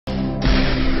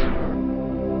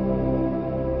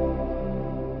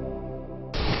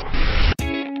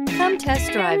Come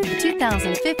test drive the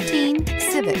 2015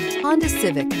 Civic, Honda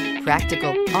Civic.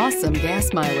 Practical, awesome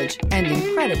gas mileage, and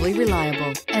incredibly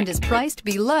reliable, and is priced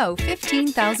below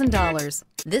 $15,000.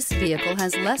 This vehicle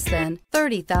has less than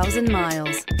 30,000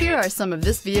 miles. Here are some of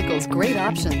this vehicle's great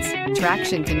options: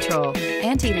 traction control,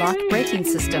 anti-lock braking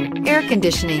system, air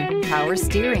conditioning, power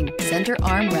steering, center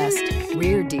armrest,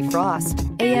 rear defrost,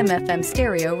 AM/FM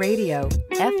stereo radio,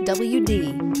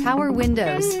 FWD, power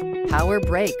windows, power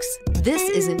brakes. This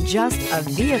isn't just a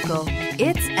vehicle,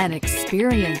 it's an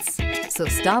experience. So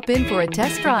stop in for a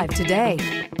test drive today.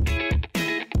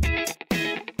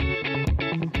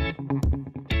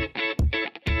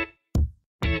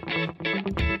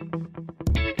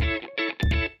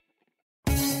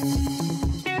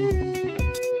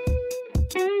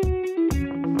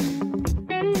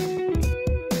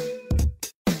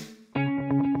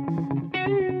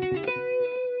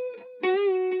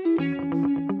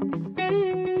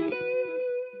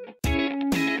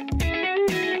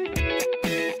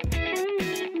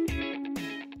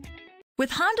 With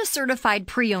Honda certified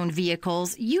pre-owned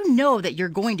vehicles, you know that you're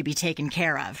going to be taken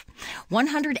care of.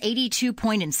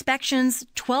 182-point inspections,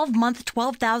 12-month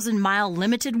 12,000-mile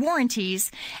limited warranties,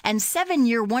 and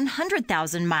 7-year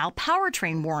 100,000-mile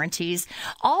powertrain warranties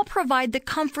all provide the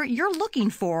comfort you're looking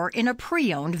for in a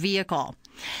pre-owned vehicle.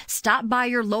 Stop by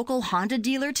your local Honda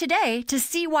dealer today to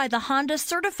see why the Honda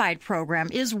certified program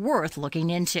is worth looking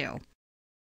into.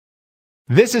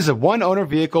 This is a one-owner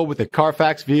vehicle with a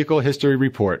Carfax Vehicle History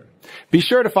Report. Be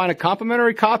sure to find a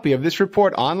complimentary copy of this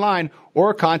report online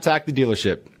or contact the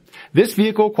dealership. This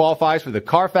vehicle qualifies for the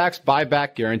Carfax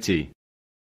Buyback Guarantee.